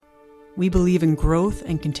We believe in growth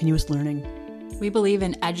and continuous learning. We believe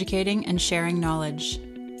in educating and sharing knowledge.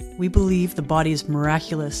 We believe the body is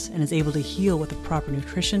miraculous and is able to heal with the proper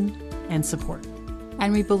nutrition and support.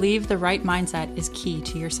 And we believe the right mindset is key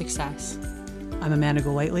to your success. I'm Amanda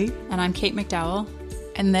Golightly. And I'm Kate McDowell.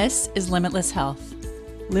 And this is Limitless Health.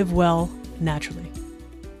 Live well, naturally.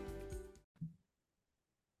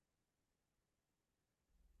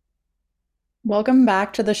 Welcome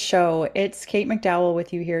back to the show. It's Kate McDowell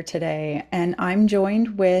with you here today, and I'm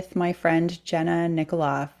joined with my friend Jenna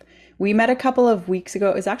Nicoloff. We met a couple of weeks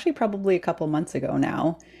ago. It was actually probably a couple months ago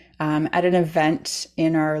now, at an event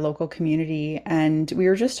in our local community, and we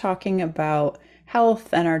were just talking about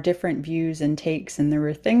health and our different views and takes, and there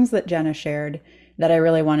were things that Jenna shared that I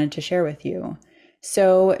really wanted to share with you.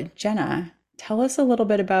 So, Jenna, tell us a little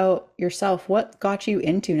bit about yourself. What got you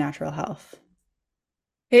into natural health?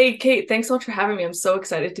 Hey, Kate, thanks so much for having me. I'm so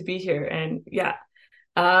excited to be here.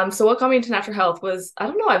 And so what got me into natural health was, I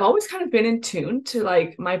don't know, I've always kind of been in tune to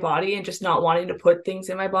like my body and just not wanting to put things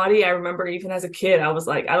in my body. I remember even as a kid, I was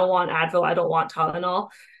like, I don't want Advil, I don't want Tylenol.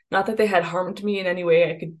 Not that they had harmed me in any way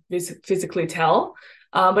I could physically tell,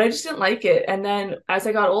 but I just didn't like it. And then as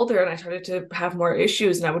I got older and I started to have more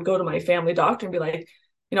issues, and I would go to my family doctor and be like,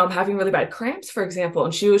 I'm having really bad cramps, for example.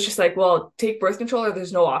 And she was just like, well, take birth control or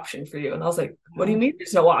there's no option for you. And I was like, what do you mean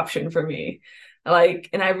there's no option for me? And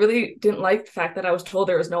I really didn't like the fact that I was told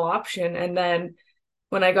there was no option. And then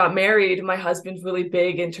when I got married, my husband's really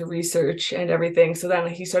big into research and everything. So then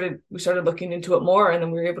we started looking into it more, and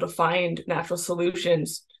then we were able to find natural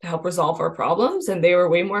solutions to help resolve our problems. And they were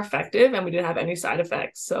way more effective and we didn't have any side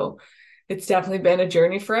effects. So it's definitely been a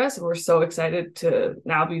journey for us, and we're so excited to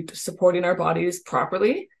now be supporting our bodies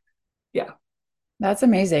properly. Yeah. That's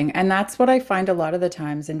amazing. And that's what I find a lot of the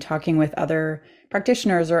times in talking with other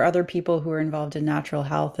practitioners or other people who are involved in natural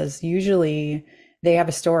health is usually they have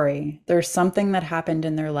a story. There's something that happened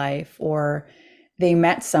in their life, or they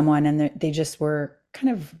met someone and they just were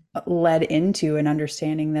kind of led into an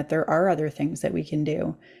understanding that there are other things that we can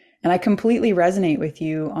do. And I completely resonate with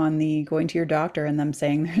you on the going to your doctor and them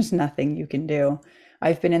saying there's nothing you can do.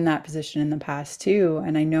 I've been in that position in the past too,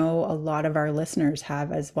 and I know a lot of our listeners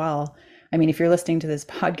have as well. I mean, if you're listening to this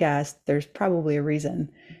podcast, there's probably a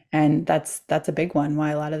reason, and that's a big one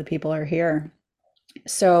why a lot of the people are here.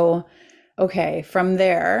 So, okay, from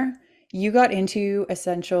there, you got into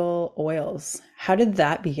essential oils. How did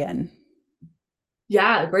that begin?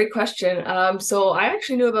 Yeah, great question. So I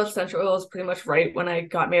actually knew about essential oils pretty much right when I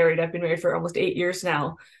got married. I've been married for almost 8 years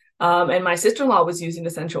now. And my sister-in-law was using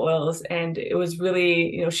essential oils, and it was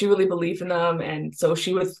really, she really believed in them. And so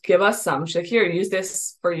she would give us some. She's like, here, use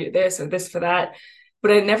this for you, this or this for that.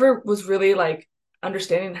 But I never was really like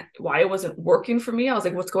understanding why it wasn't working for me. I was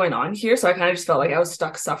like, what's going on here? So I kind of just felt like I was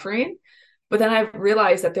stuck suffering. But then I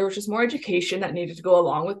realized that there was just more education that needed to go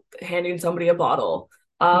along with handing somebody a bottle.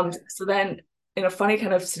 So then in a funny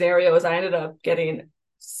kind of scenario is I ended up getting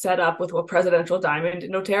set up with a presidential diamond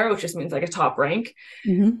in doTERRA, which just means like a top rank.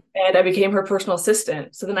 Mm-hmm. And I became her personal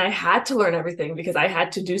assistant. So then I had to learn everything because I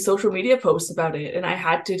had to do social media posts about it, and I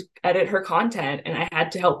had to edit her content, and I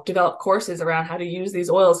had to help develop courses around how to use these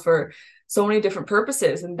oils for so many different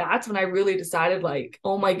purposes. And that's when I really decided, like,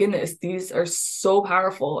 oh my goodness, these are so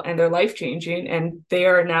powerful and they're life-changing, and they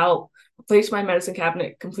are now replaced my medicine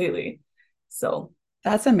cabinet completely. So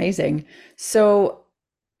That's amazing. So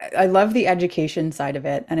I love the education side of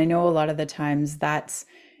it. And I know a lot of the times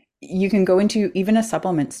you can go into even a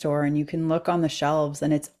supplement store and you can look on the shelves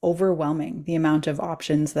and it's overwhelming the amount of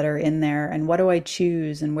options that are in there. And what do I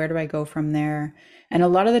choose and where do I go from there? And a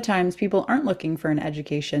lot of the times people aren't looking for an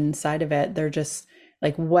education side of it. They're just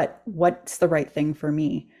like, what's the right thing for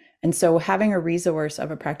me? And so having a resource of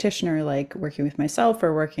a practitioner, like working with myself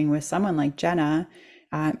or working with someone like Jenna,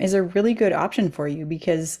 is a really good option for you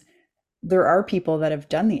because there are people that have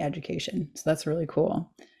done the education. So that's really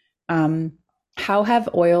cool. How have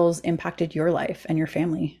oils impacted your life and your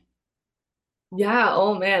family? yeah,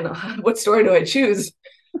 oh man, what story do I choose?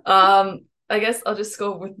 I guess I'll just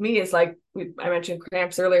go with me. It's like I mentioned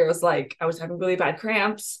cramps earlier. It was like I was having really bad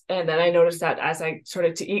cramps, and then I noticed that as I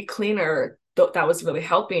started to eat cleaner, that was really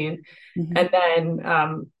helping. Mm-hmm. And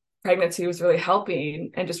then pregnancy was really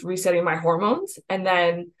helping and just resetting my hormones. And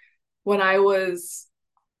then when I was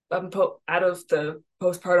out of the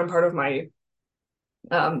postpartum part of my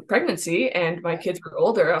pregnancy and my kids were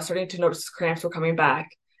older, I was starting to notice cramps were coming back.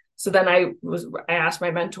 So then I asked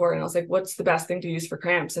my mentor, and I was like, what's the best thing to use for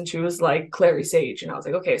cramps? And she was like, clary sage. And I was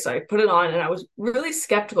like, okay. So I put it on, and I was really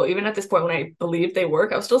skeptical. Even at this point, when I believed they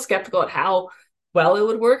work, I was still skeptical at how well it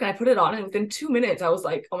would work. And I put it on, and within 2 minutes, I was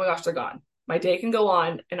like, oh my gosh, they're gone. My day can go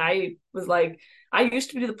on. And I was like, I used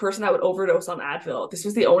to be the person that would overdose on Advil. This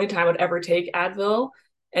was the only time I'd ever take Advil.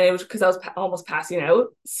 And it was because I was almost passing out.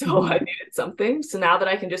 So I Mhm. needed something. So now that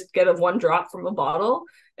I can just get a one drop from a bottle,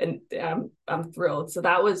 and I'm thrilled. So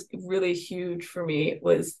that was really huge for me,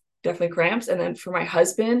 was definitely cramps. And then for my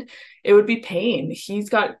husband, it would be pain. He's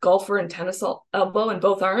got golfer and tennis elbow in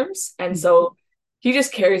both arms. And so he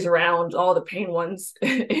just carries around all the pain ones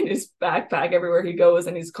in his backpack everywhere he goes.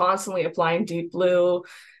 And he's constantly applying Deep Blue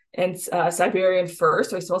and Siberian Fir.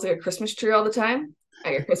 So he smells like a Christmas tree all the time.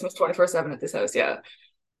 I get Christmas 24/7 at this house. Yeah.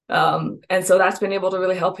 And so that's been able to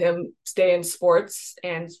really help him stay in sports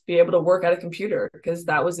and be able to work at a computer, because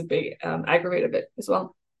that was a big aggravator bit as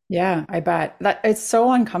well. Yeah, I bet that it's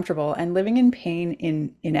so uncomfortable and living in pain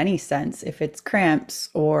in any sense, if it's cramps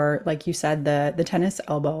or like you said, the tennis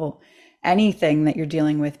elbow, anything that you're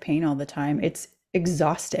dealing with pain all the time, it's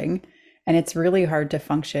exhausting and it's really hard to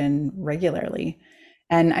function regularly.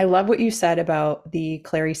 And I love what you said about the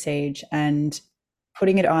clary sage and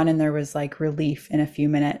putting it on and there was like relief in a few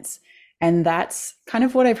minutes. And that's kind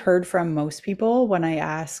of what I've heard from most people when I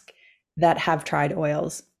ask that have tried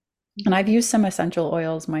oils, and I've used some essential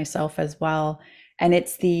oils myself as well. And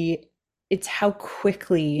it's how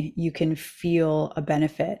quickly you can feel a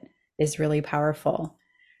benefit is really powerful.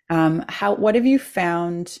 What have you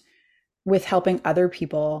found with helping other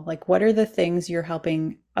people? Like, what are the things you're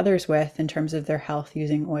helping others with in terms of their health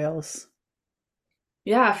using oils?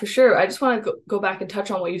 Yeah, for sure. I just want to go back and touch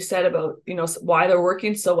on what you said about, why they're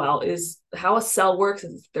working so well is how a cell works.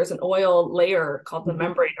 Is there's an oil layer called the Mhm.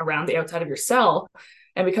 membrane around the outside of your cell.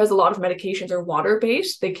 And because a lot of medications are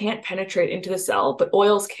water-based, they can't penetrate into the cell, but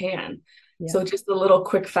oils can. Yeah, So just a little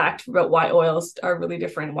quick fact about why oils are really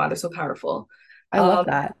different and why they're so powerful. I love Um,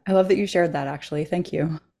 that. I love that you shared that actually. Thank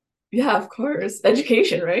you. yeah, of course.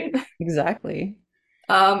 Education, right? Exactly.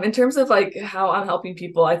 In terms of like how I'm helping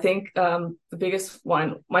people, I think the biggest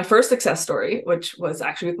one, my first success story, which was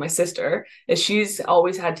actually with my sister, is she's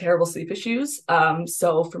always had terrible sleep issues.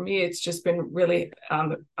 So for me, it's just been really,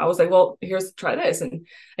 I was like, well, try this. And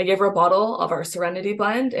I gave her a bottle of our Serenity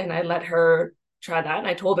blend and I let her try that. And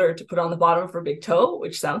I told her to put on the bottom of her big toe,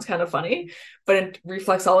 which sounds kind of funny. But in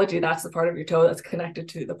reflexology, that's the part of your toe that's connected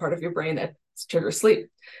to the part of your brain that triggers sleep.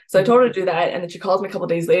 So I told her to do that. And then she calls me a couple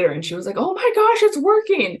days later and she was like, oh my gosh, it's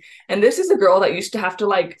working. And this is a girl that used to have to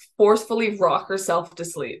like forcefully rock herself to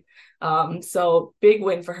sleep. So big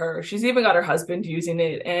win for her. She's even got her husband using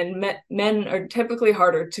it. And men are typically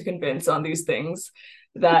harder to convince on these things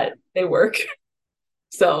that they work.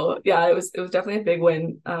 So yeah, it was definitely a big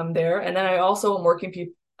win there. And then I also am working to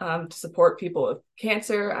support people with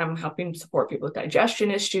cancer. I'm helping support people with digestion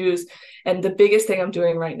issues. And the biggest thing I'm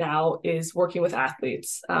doing right now is working with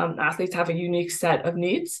athletes. Athletes have a unique set of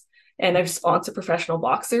needs. And I've sponsored professional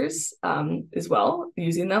boxers as well,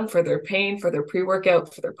 using them for their pain, for their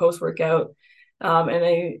pre-workout, for their post-workout, and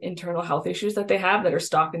any internal health issues that they have that are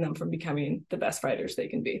stopping them from becoming the best fighters they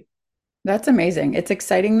can be. That's amazing. It's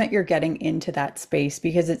exciting that you're getting into that space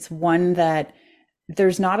because it's one that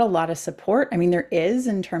there's not a lot of support. I mean, there is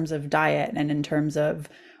in terms of diet and in terms of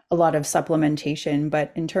a lot of supplementation,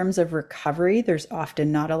 but in terms of recovery, there's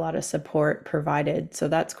often not a lot of support provided. So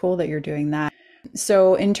that's cool that you're doing that.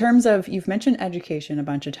 So, in terms of, you've mentioned education a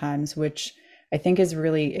bunch of times, which I think is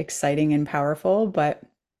really exciting and powerful, but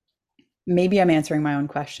maybe I'm answering my own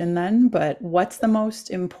question then, but what's the most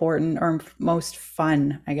important or most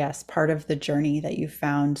fun, I guess, part of the journey that you've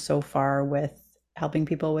found so far with helping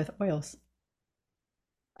people with oils?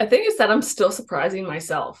 I think it's that I'm still surprising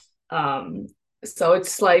myself. So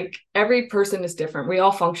it's like every person is different. We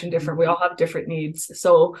all function different. We all have different needs.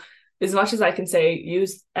 So as much as I can say,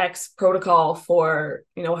 use X protocol for,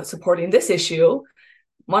 supporting this issue,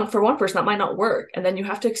 for one person that might not work. And then you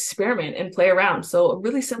have to experiment and play around. So a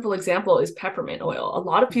really simple example is peppermint oil. A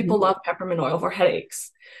lot of people Mhm. love peppermint oil for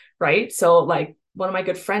headaches, right? So like one of my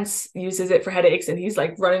good friends uses it for headaches and he's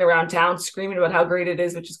like running around town screaming about how great it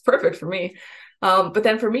is, which is perfect for me. But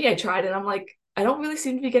then for me, I tried and I'm like, I don't really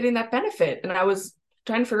seem to be getting that benefit. And I was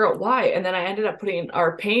trying to figure out why. And then I ended up putting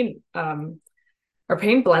our pain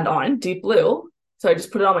blend on, Deep Blue. So I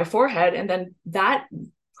just put it on my forehead and then that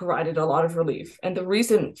provided a lot of relief. And the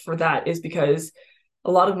reason for that is because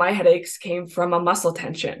a lot of my headaches came from a muscle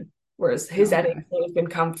tension, whereas his Okay. headaches have been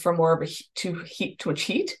come from more of a too much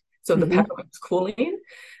heat. So the Hmm. peppermint was cooling.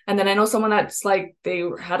 And then I know someone that's like they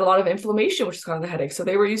had a lot of inflammation, which is causing the headache. So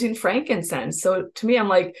they were using frankincense. So to me, I'm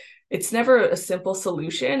like, it's never a simple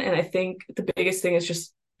solution. And I think the biggest thing is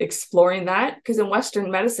just exploring that. Because in Western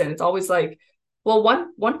medicine, it's always like, well,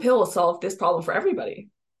 one pill will solve this problem for everybody.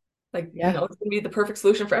 Like, Yeah. it's gonna be the perfect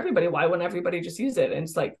solution for everybody. Why wouldn't everybody just use it? And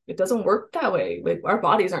it's like it doesn't work that way. Like our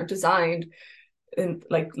bodies aren't designed in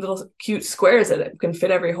like little cute squares that it can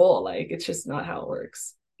fit every hole. Like it's just not how it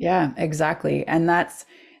works. Yeah, exactly. And that's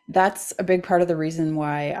a big part of the reason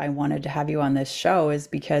why I wanted to have you on this show is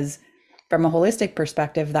because from a holistic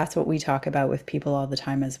perspective, that's what we talk about with people all the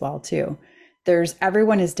time as well too. There's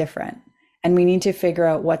everyone is different and we need to figure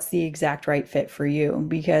out what's the exact right fit for you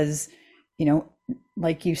because, you know,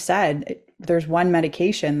 like you said, there's one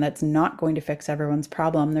medication that's not going to fix everyone's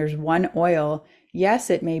problem. There's one oil. Yes,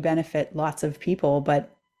 it may benefit lots of people,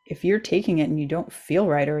 but if you're taking it and you don't feel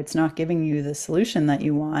right or it's not giving you the solution that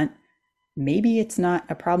you want, maybe it's not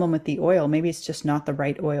a problem with the oil. Maybe it's just not the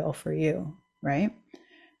right oil for you, right?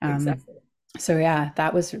 Um, Exactly. so yeah,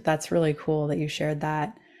 that's really cool that you shared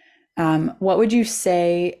that. What would you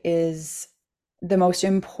say is the most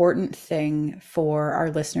important thing for our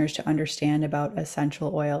listeners to understand about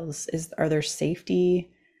essential oils? Are there safety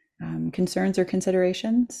concerns or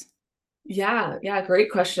considerations? Yeah,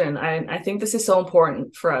 great question. I think this is so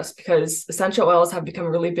important for us because essential oils have become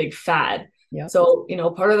a really big fad. Yep. So,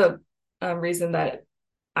 part of the reason that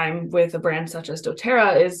I'm with a brand such as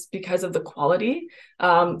doTERRA is because of the quality.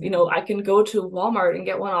 I can go to Walmart and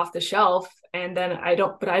get one off the shelf, and then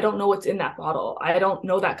but I don't know what's in that bottle. I don't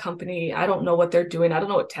know that company. I don't know what they're doing. I don't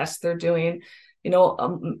know what tests they're doing.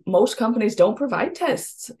 Most companies don't provide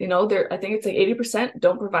tests. I think it's like 80%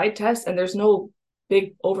 don't provide tests, and there's no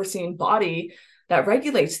big overseeing body that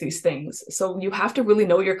regulates these things. So you have to really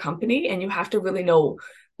know your company and you have to really know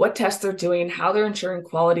what tests they're doing, how they're ensuring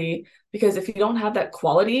quality, because if you don't have that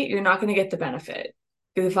quality, you're not going to get the benefit.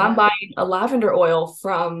 Because if I'm Yeah. buying a lavender oil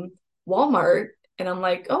from Walmart and I'm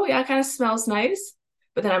like, oh yeah, it kind of smells nice,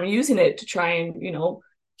 but then I'm using it to try and,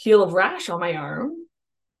 heal a rash on my arm,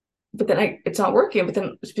 but then it's not working. But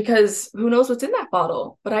then it's because who knows what's in that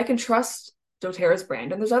bottle? But I can trust doTERRA's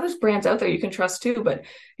brand, and there's other brands out there you can trust too. But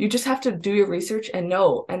you just have to do your research and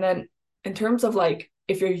know. And then in terms of like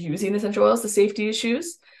if you're using essential oils, the safety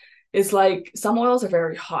issues is like some oils are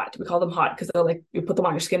very hot. We call them hot because they're like you put them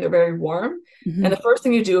on your skin, they're very warm. And Hmm. the first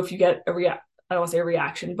thing you do if you get I don't want to say a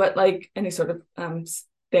reaction, but like any sort of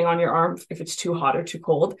thing on your arm, if it's too hot or too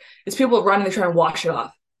cold, is people run and they try and wash it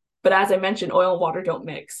off. But as I mentioned, oil and water don't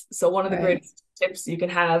mix. So one of the Right. greatest tips you can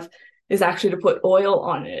have is actually to put oil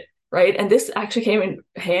on it, right? And this actually came in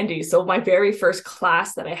handy. So my very first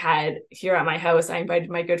class that I had here at my house, I invited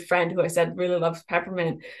my good friend who I said really loves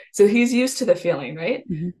peppermint. So he's used to the feeling, right?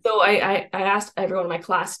 Hmm. So I asked everyone in my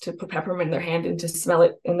class to put peppermint in their hand and to smell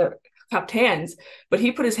it in their cupped hands, but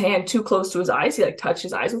he put his hand too close to his eyes. He like touched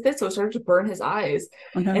his eyes with it, so it started to burn his eyes.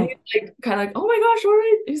 Oh And no. he's like kind of like, oh my gosh, all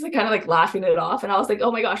right. He's like kind of like laughing it off. And I was like,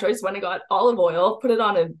 oh my gosh, I just went and got olive oil, put it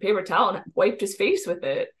on a paper towel, and wiped his face with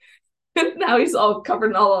it. And now he's all covered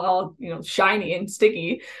and all shiny and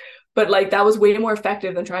sticky. But like that was way more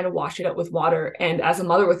effective than trying to wash it out with water. And as a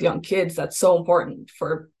mother with young kids, that's so important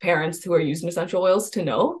for parents who are using essential oils to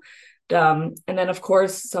know. And then, of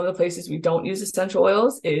course, some of the places we don't use essential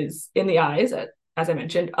oils is in the eyes, as I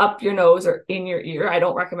mentioned, up your nose or in your ear. I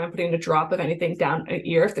don't recommend putting a drop of anything down an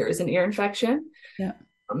ear if there is an ear infection. Yeah.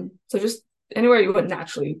 So just anywhere you wouldn't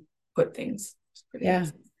naturally put things. It's pretty Yeah.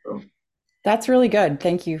 accessible. That's really good.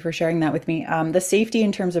 Thank you for sharing that with me. The safety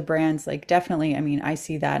in terms of brands, like definitely, I mean, I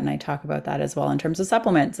see that and I talk about that as well in terms of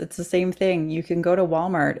supplements. It's the same thing. You can go to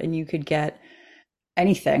Walmart and you could get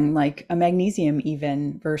anything like a magnesium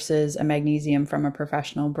even versus a magnesium from a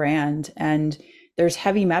professional brand. And there's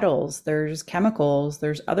heavy metals, there's chemicals,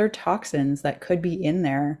 there's other toxins that could be in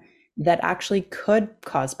there that actually could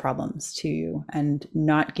cause problems to you and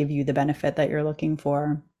not give you the benefit that you're looking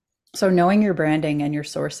for. So knowing your branding and your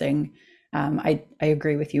sourcing, I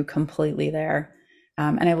agree with you completely there.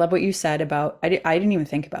 And I love what you said about, I didn't even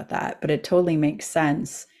think about that, but it totally makes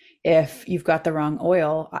sense. If you've got the wrong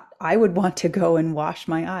oil, I would want to go and wash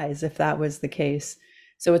my eyes if that was the case.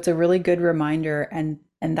 So it's a really good reminder. And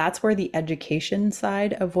that's where the education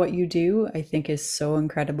side of what you do, I think, is so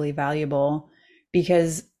incredibly valuable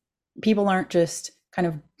because people aren't just kind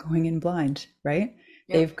of going in blind, right?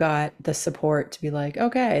 Yeah. They've got the support to be like,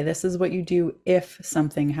 okay, this is what you do if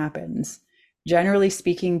something happens. Generally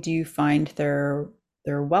speaking, do you find they're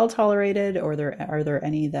well tolerated, or are there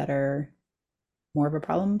any that are more of a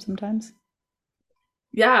problem sometimes?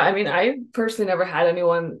 Yeah, I mean, I personally never had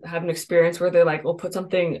anyone have an experience where they're like, will put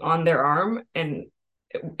something on their arm and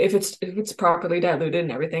if it's properly diluted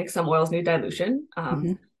and everything, some oils need dilution,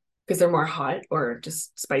 Hmm. because they're more hot or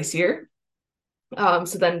just spicier.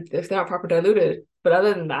 So then if they're not proper diluted, but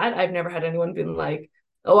other than that, I've never had anyone being like,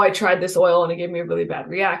 oh, I tried this oil and it gave me a really bad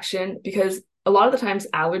reaction. Because a lot of the times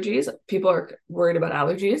allergies, people are worried about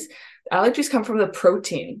allergies. Allergies come from the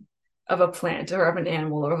protein of a plant or of an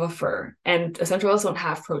animal or of a fur, and essential oils don't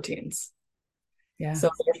have proteins. Yeah.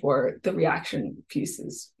 So therefore the reaction piece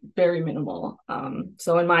is very minimal.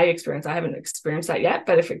 So in my experience, I haven't experienced that yet,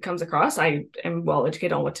 but if it comes across, I am well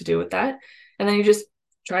educated on what to do with that. And then you just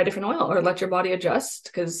try a different oil or let your body adjust,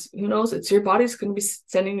 because who knows, it's your body's going to be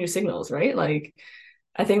sending you signals, right? Like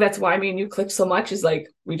I think that's why me and you clicked so much, is like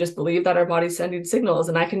we just believe that our body's sending signals.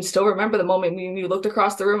 And I can still remember the moment me and you looked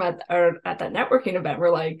across the room at that networking event.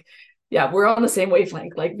 We're like, yeah, we're on the same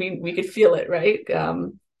wavelength. Like we could feel it, right? Yeah.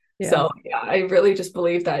 So yeah, I really just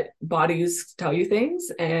believe that bodies tell you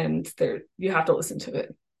things, and you have to listen to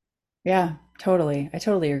it. Yeah, totally. I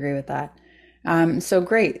totally agree with that. So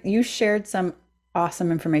great. You shared some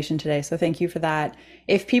awesome information today. So thank you for that.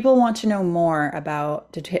 If people want to know more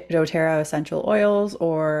about doTERRA essential oils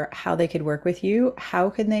or how they could work with you,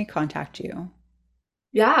 how can they contact you?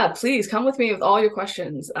 Yeah, please come with me with all your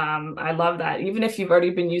questions. I love that. Even if you've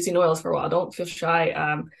already been using oils for a while, don't feel shy.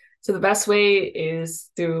 So the best way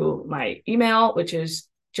is through my email, which is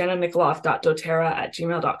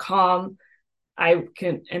jennanicolloff.doterra@gmail.com. I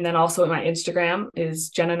can, and then also my Instagram is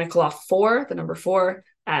Jenna Nicoloff 4, the number 4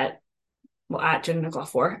 at Jenna Nicoloff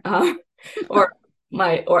 4, or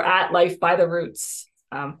or at Life by the Roots,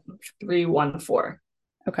 314.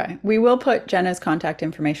 Okay. We will put Jenna's contact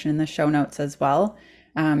information in the show notes as well.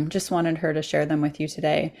 Just wanted her to share them with you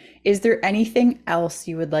today. Is there anything else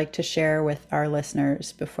you would like to share with our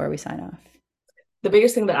listeners before we sign off? The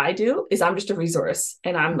biggest thing that I do is I'm just a resource,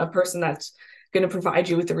 and I'm a person that's going to provide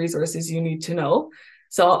you with the resources you need to know.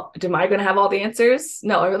 So, am I going to have all the answers?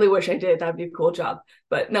 No, I really wish I did. That'd be a cool job.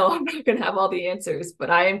 But no, I'm not going to have all the answers. But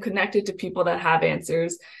I am connected to people that have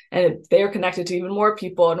answers, and they're connected to even more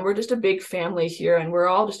people. And we're just a big family here, and we're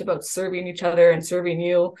all just about serving each other and serving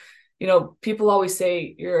you. You know, people always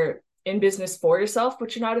say you're in business for yourself,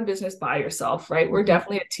 but you're not in business by yourself, right? We're Mhm.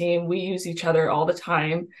 definitely a team. We use each other all the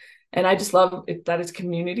time, and I just love it, that it's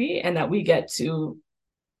community and that we get to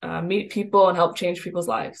meet people and help change people's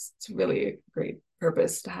lives. It's really a great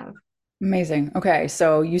purpose to have. Amazing. Okay,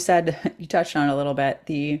 so you said you touched on it a little bit.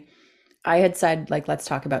 The I had said like let's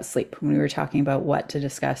talk about sleep when we were talking about what to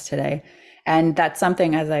discuss today. And that's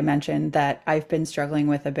something, as I mentioned, that I've been struggling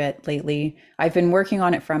with a bit lately. I've been working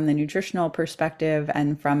on it from the nutritional perspective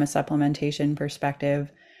and from a supplementation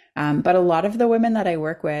perspective. But a lot of the women that I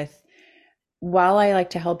work with, while I like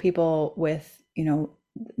to help people with,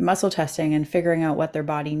 muscle testing and figuring out what their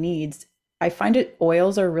body needs, I find it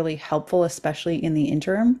oils are really helpful, especially in the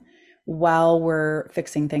interim while we're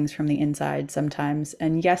fixing things from the inside sometimes.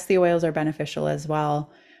 And yes, the oils are beneficial as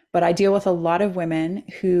well. But I deal with a lot of women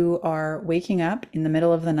who are waking up in the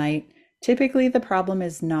middle of the night. Typically, the problem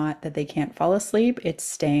is not that they can't fall asleep, it's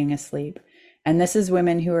staying asleep. And this is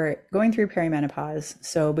women who are going through perimenopause.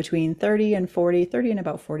 So between 30 and 40, 30 and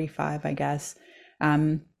about 45, I guess.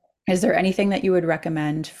 Um, is there anything that you would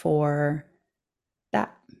recommend for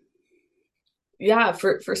that? Yeah,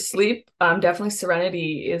 for sleep, definitely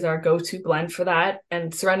Serenity is our go-to blend for that.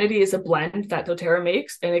 And Serenity is a blend that doTERRA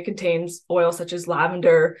makes, and it contains oils such as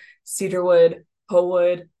lavender, cedarwood,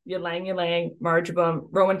 poewood, ylang ylang, marjoram,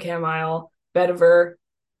 Roman chamomile, vetiver,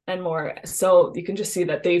 and more. So you can just see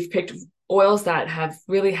that they've picked oils that have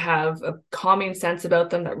a calming sense about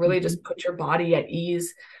them, that really Mhm. just put your body at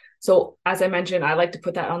ease. So as I mentioned, I like to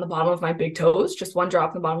put that on the bottom of my big toes, just one drop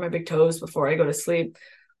on the bottom of my big toes before I go to sleep.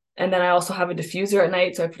 And then I also have a diffuser at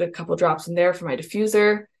night. So I put a couple drops in there for my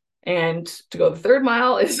diffuser. And to go the third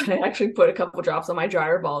mile is I actually put a couple drops on my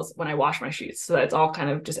dryer balls when I wash my sheets. So that's all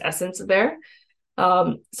kind of just essence there.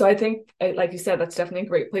 So I think, like you said, that's definitely a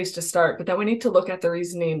great place to start. But then we need to look at the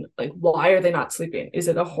reasoning, like why are they not sleeping? Is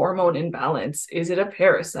it a hormone imbalance? Is it a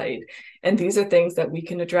parasite? And these are things that we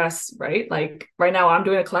can address, right? Like right now, I'm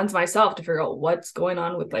doing a cleanse myself to figure out what's going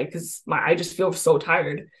on with because I just feel so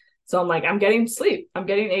tired. So I'm like, I'm getting sleep. I'm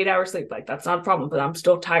getting 8 hours sleep. Like that's not a problem, but I'm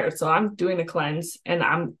still tired. So I'm doing a cleanse, and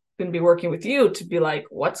I'm going to be working with you to be like,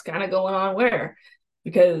 what's kind of going on where?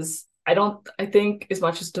 Because I think as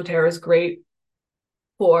much as doTERRA is great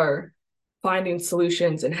for finding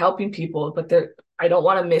solutions and helping people, but I don't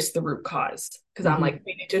want to miss the root cause, because I'm Mhm. like,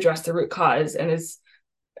 we need to address the root cause. And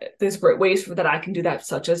there's great ways that I can do that,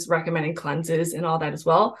 such as recommending cleanses and all that as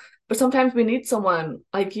well. But sometimes we need someone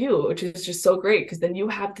like you, which is just so great, because then you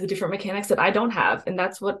have the different mechanics that I don't have. And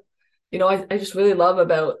that's what, I just really love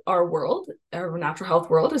about our world, our natural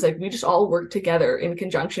health world, is like we just all work together in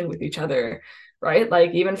conjunction with each other, right?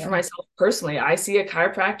 Like even for Yeah. myself personally, I see a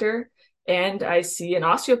chiropractor and I see an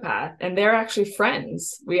osteopath, and they're actually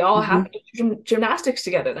friends. We all Mhm. happen to do gymnastics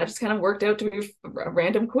together. That just kind of worked out to be a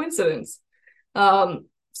random coincidence. Um,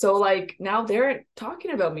 So like now they're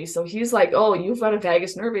talking about me. So he's like, "Oh, you've got a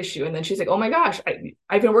vagus nerve issue." And then she's like, "Oh my gosh,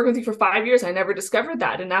 I've been working with you for 5 years. I never discovered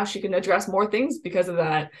that." And now she can address more things because of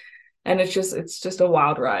that. And it's just a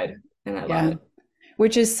wild ride. And I love Yeah. it.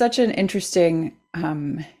 Which is such an interesting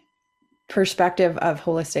perspective of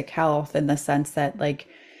holistic health in the sense that, like,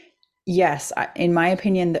 yes, in my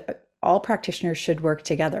opinion, all practitioners should work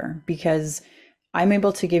together because I'm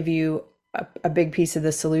able to give you a big piece of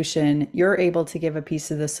the solution. You're able to give a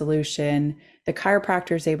piece of the solution. The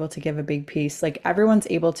chiropractor is able to give a big piece. Like everyone's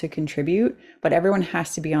able to contribute, but everyone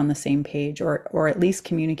has to be on the same page or at least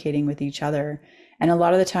communicating with each other. And a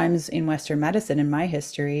lot of the times in Western medicine, in my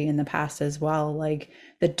history, in the past as well, like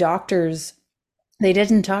the doctors, they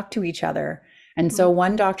didn't talk to each other. And so Mhm.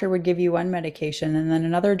 one doctor would give you one medication and then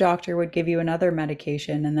another doctor would give you another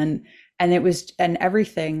medication and it was and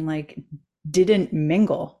everything like didn't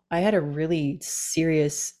mingle. I had a really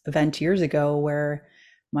serious event years ago where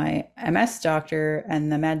my MS doctor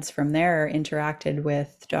and the meds from there interacted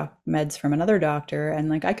with meds from another doctor and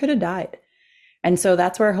like I could have died. And so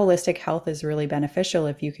that's where holistic health is really beneficial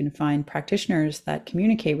if you can find practitioners that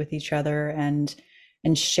communicate with each other and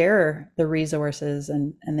share the resources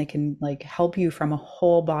and they can like help you from a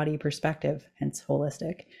whole body perspective, hence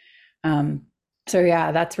holistic. Um, so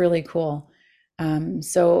yeah, that's really cool.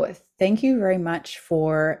 So thank you very much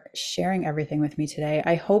for sharing everything with me today.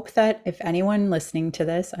 I hope that if anyone listening to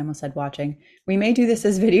this, I almost said watching, we may do this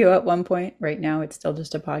as video at one point. Right now, it's still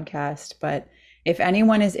just a podcast. But if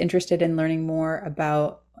anyone is interested in learning more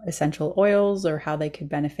about essential oils or how they could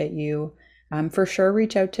benefit you, for sure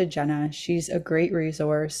reach out to Jenna. She's a great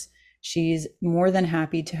resource. She's more than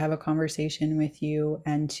happy to have a conversation with you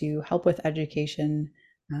and to help with education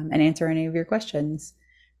and answer any of your questions.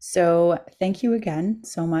 So thank you again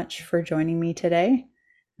so much for joining me today.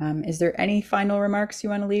 Is there any final remarks you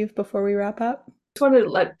want to leave before we wrap up? Just wanted to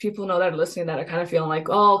let people know that are listening that are kind of feeling like,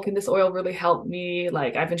 oh, can this oil really help me?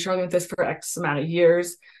 Like I've been struggling with this for X amount of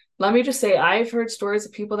years. Let me just say, I've heard stories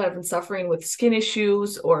of people that have been suffering with skin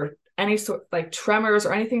issues or any sort like tremors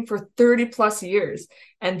or anything for 30 plus years,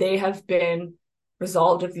 and they have been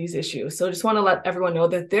resolved of these issues. So just want to let everyone know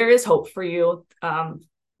that there is hope for you.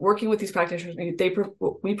 Working with these practitioners,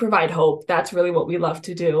 we provide hope. That's really what we love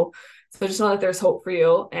to do. So just know that there's hope for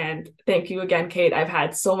you. And thank you again, Kate. I've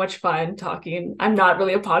had so much fun talking. I'm not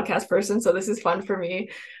really a podcast person, so this is fun for me.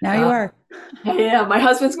 Now you Uh, are. yeah, my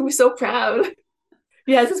husband's gonna be so proud.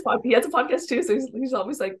 He has a podcast too, so he's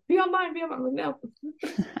always like, be on mine, be on mine. I'm like, no.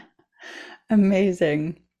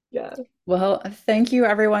 Amazing. Yeah. Well, thank you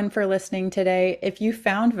everyone for listening today. If you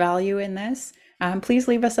found value in this, please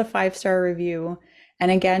leave us a 5-star review. And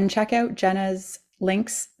again, check out Jenna's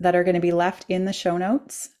links that are going to be left in the show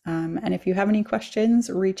notes. And if you have any questions,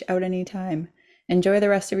 reach out anytime. Enjoy the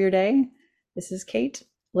rest of your day. This is Kate.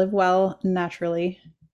 Live well naturally.